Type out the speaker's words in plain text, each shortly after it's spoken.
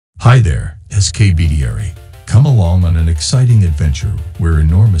Hi there, SKBDary. Come along on an exciting adventure where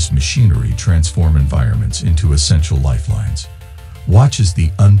enormous machinery transform environments into essential lifelines. Watch as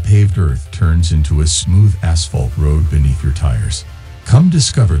the unpaved earth turns into a smooth asphalt road beneath your tires. Come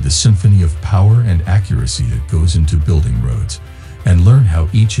discover the symphony of power and accuracy that goes into building roads, and learn how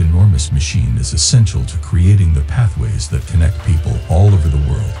each enormous machine is essential to creating the pathways that connect people all over the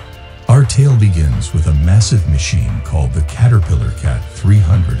world. Our tale begins with a massive machine called the Caterpillar CAT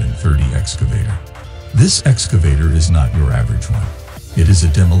 330 excavator. This excavator is not your average one. It is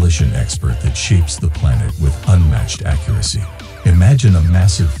a demolition expert that shapes the planet with unmatched accuracy. Imagine a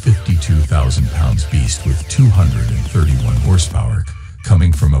massive 52,000 pounds beast with 231 horsepower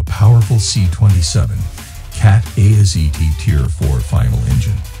coming from a powerful C27 CAT AZT Tier 4 final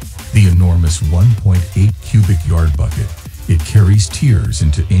engine. The enormous 1.8 cubic yard bucket, it carries tears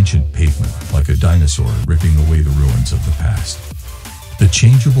into ancient pavement like a dinosaur ripping away the ruins of the past. The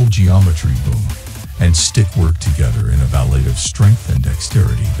changeable geometry boom and stick work together in a ballet of strength and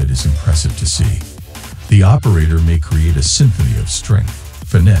dexterity that is impressive to see. The operator may create a symphony of strength,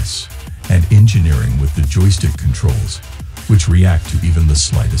 finesse, and engineering with the joystick controls, which react to even the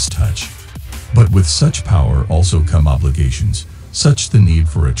slightest touch. But with such power also come obligations, such the need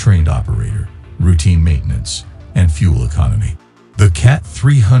for a trained operator, routine maintenance, and fuel economy. The CAT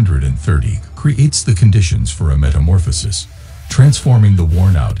 330 creates the conditions for a metamorphosis, transforming the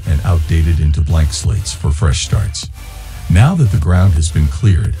worn-out and outdated into blank slates for fresh starts. Now that the ground has been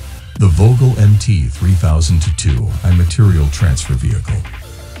cleared, the Vogel MT 3002, a material transfer vehicle,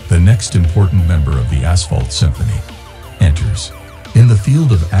 the next important member of the asphalt symphony, enters. In the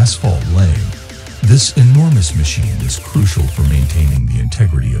field of asphalt laying, this enormous machine is crucial for maintaining the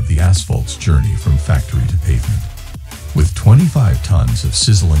integrity of the asphalt's journey from factory to pavement. With 25 tons of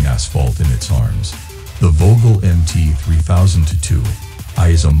sizzling asphalt in its arms, the Vogel MT 3002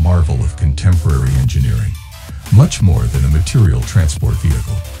 is a marvel of contemporary engineering, much more than a material transport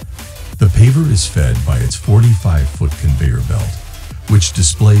vehicle. The paver is fed by its 45-foot conveyor belt, which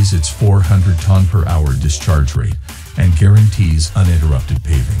displays its 400 ton-per-hour discharge rate and guarantees uninterrupted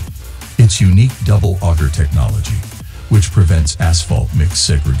paving. Its unique double auger technology, which prevents asphalt mix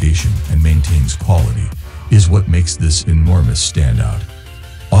segregation and maintains quality, is what makes this enormous stand out.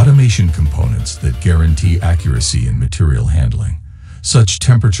 Automation components that guarantee accuracy in material handling, such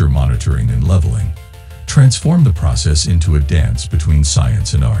temperature monitoring and leveling, transform the process into a dance between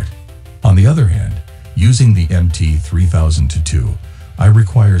science and art. On the other hand, using the MT 3002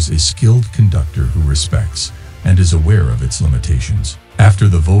 requires a skilled conductor who respects and is aware of its limitations. After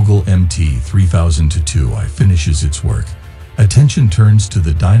the Vogel MT 3002 finishes its work, attention turns to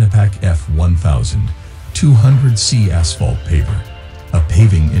the Dynapack F1000 200C asphalt paver, a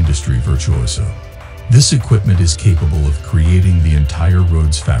paving industry virtuoso. This equipment is capable of creating the entire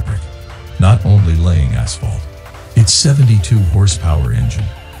road's fabric, not only laying asphalt. Its 72 horsepower engine,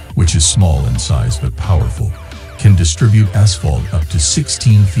 which is small in size but powerful, can distribute asphalt up to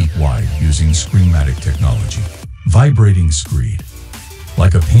 16 feet wide using Screenmatic technology. Vibrating screed.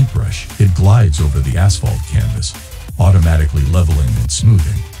 Like a paintbrush, it glides over the asphalt canvas, automatically leveling and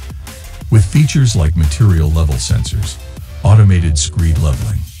smoothing. With features like material level sensors, automated screed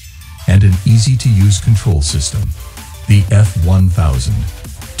leveling, and an easy-to-use control system, the F1000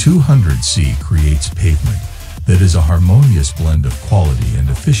 200C creates pavement that is a harmonious blend of quality and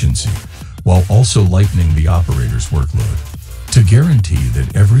efficiency, while also lightening the operator's workload. To guarantee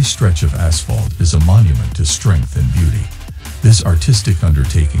that every stretch of asphalt is a monument to strength and beauty, this artistic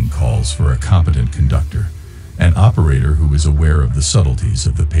undertaking calls for a competent conductor, an operator who is aware of the subtleties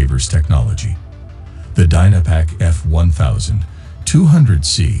of the paver's technology. The Dynapack F1000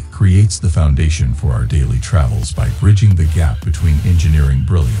 200C creates the foundation for our daily travels by bridging the gap between engineering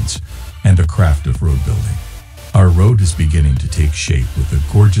brilliance and the craft of road building. Our road is beginning to take shape with a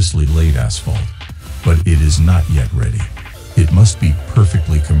gorgeously laid asphalt, but it is not yet ready. It must be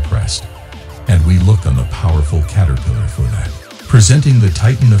perfectly compressed, and we look on the powerful Caterpillar for that. Presenting the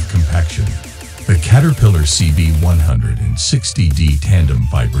Titan of compaction, the Caterpillar CB160D Tandem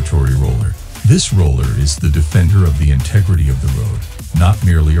Vibratory Roller. This roller is the defender of the integrity of the road, not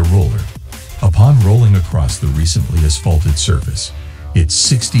merely a roller. Upon rolling across the recently asphalted surface, its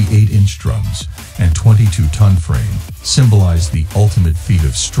 68-inch drums and 22-ton frame symbolize the ultimate feat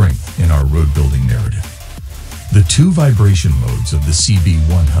of strength in our road-building narrative. The two vibration modes of the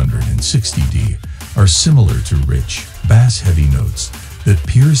CB160D are similar to rich, bass-heavy notes that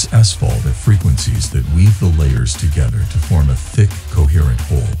pierce asphalt at frequencies that weave the layers together to form a thick, coherent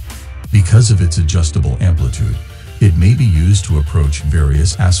whole. Because of its adjustable amplitude, it may be used to approach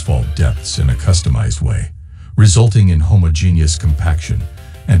various asphalt depths in a customized way, resulting in homogeneous compaction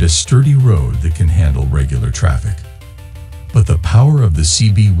and a sturdy road that can handle regular traffic. But the power of the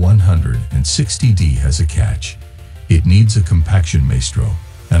CB160D has a catch. It needs a compaction maestro,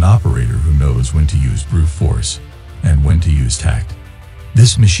 an operator who knows when to use brute force and when to use tact.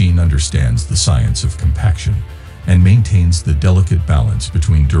 This machine understands the science of compaction and maintains the delicate balance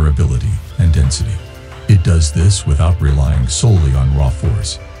between durability and density. It does this without relying solely on raw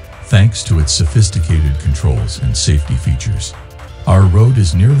force, thanks to its sophisticated controls and safety features. Our road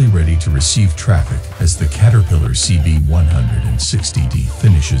is nearly ready to receive traffic as the Caterpillar CB160D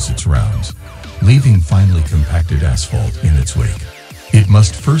finishes its rounds, leaving finely compacted asphalt in its wake. It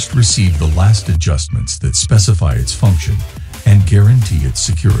must first receive the last adjustments that specify its function and guarantee its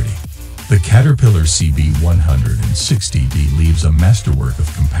security. The Caterpillar CB160D leaves a masterwork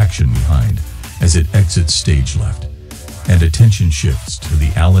of compaction behind as it exits stage left, and attention shifts to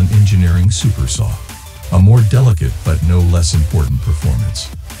the Allen Engineering Supersaw, a more delicate but no less important performance.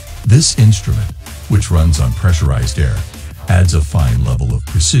 This instrument, which runs on pressurized air, adds a fine level of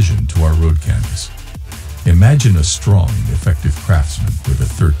precision to our road canvas. Imagine a strong, effective craftsman with a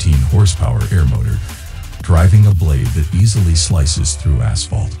 13-horsepower air motor driving a blade that easily slices through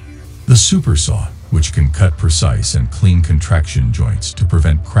asphalt. The Supersaw, which can cut precise and clean contraction joints to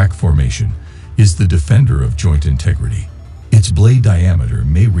prevent crack formation, is the defender of joint integrity. Its blade diameter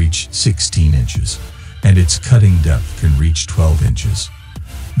may reach 16 inches, and its cutting depth can reach 12 inches.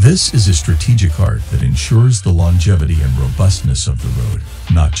 This is a strategic art that ensures the longevity and robustness of the road,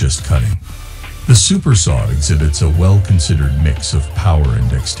 not just cutting. The Supersaw exhibits a well-considered mix of power and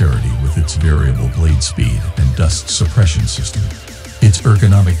dexterity with its variable blade speed and dust suppression system. Its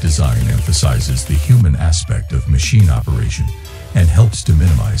ergonomic design emphasizes the human aspect of machine operation and helps to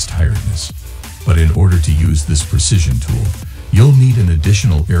minimize tiredness. But in order to use this precision tool, you'll need an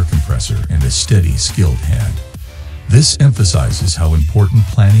additional air compressor and a steady, skilled hand. This emphasizes how important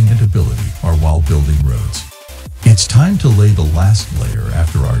planning and ability are while building roads. It's time to lay the last layer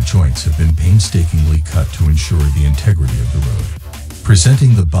after our joints have been painstakingly cut to ensure the integrity of the road.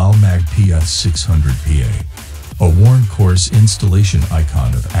 Presenting the Baumag PF600PA, a worn course installation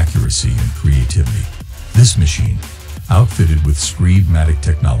icon of accuracy and creativity. This machine, outfitted with Screed-matic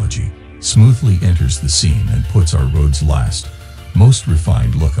technology, smoothly enters the scene and puts our road's last, most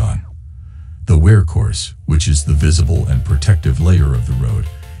refined look on. The wear course, which is the visible and protective layer of the road,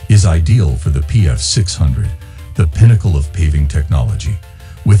 is ideal for the PF600, the pinnacle of paving technology,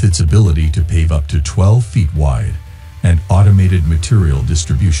 with its ability to pave up to 12 feet wide and automated material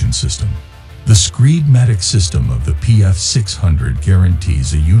distribution system. The Screed-matic system of the PF600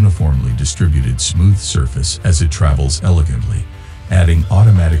 guarantees a uniformly distributed smooth surface as it travels elegantly, adding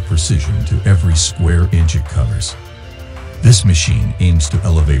automatic precision to every square inch it covers. This machine aims to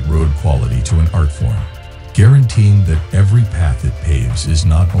elevate road quality to an art form, guaranteeing that every path it paves is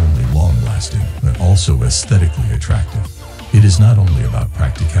not only long-lasting, but also aesthetically attractive. It is not only about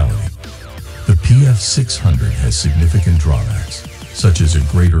practicality. The PF600 has significant drawbacks, such as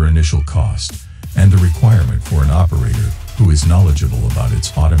a greater initial cost and the requirement for an operator who is knowledgeable about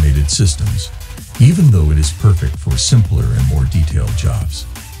its automated systems, even though it is perfect for simpler and more detailed jobs.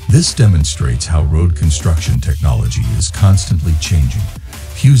 This demonstrates how road construction technology is constantly changing,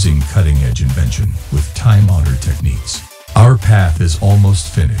 fusing cutting-edge invention with time-honored techniques. Our path is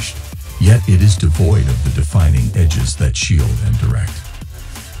almost finished, yet it is devoid of the defining edges that shield and direct.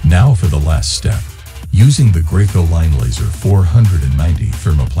 Now for the last step, using the Graco Line Laser 490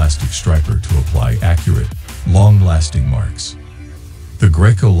 thermoplastic striper to apply accurate, long-lasting marks. The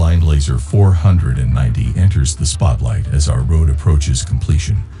Graco Line Laser 490 enters the spotlight as our road approaches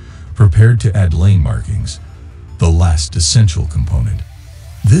completion, prepared to add lane markings, the last essential component.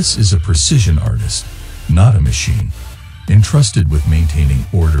 This is a precision artist, not a machine, entrusted with maintaining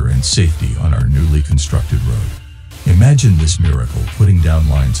order and safety on our newly constructed road. Imagine this miracle putting down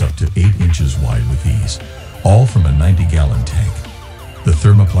lines up to 8 inches wide with ease, all from a 90-gallon tank. The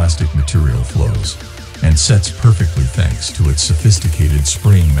thermoplastic material flows and sets perfectly thanks to its sophisticated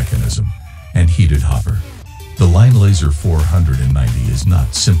spraying mechanism and heated hopper. The Line Laser 490 is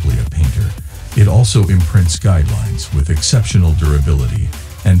not simply a painter. It also imprints guidelines with exceptional durability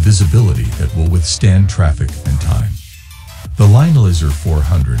and visibility that will withstand traffic and time. The Line Laser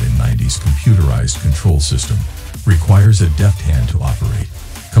 490's computerized control system requires a deft hand to operate,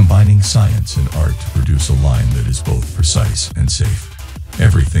 combining science and art to produce a line that is both precise and safe.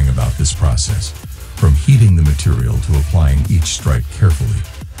 Everything about this process, from heating the material to applying each stripe carefully,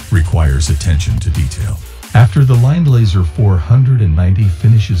 requires attention to detail. After the Line Laser 490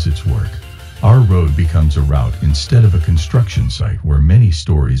 finishes its work, our road becomes a route instead of a construction site where many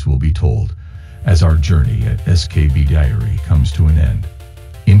stories will be told, as our journey at SKB Diary comes to an end.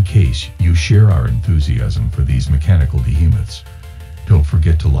 In case you share our enthusiasm for these mechanical behemoths, don't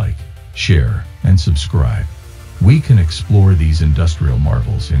forget to like, share, and subscribe. We can explore these industrial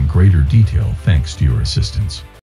marvels in greater detail thanks to your assistance.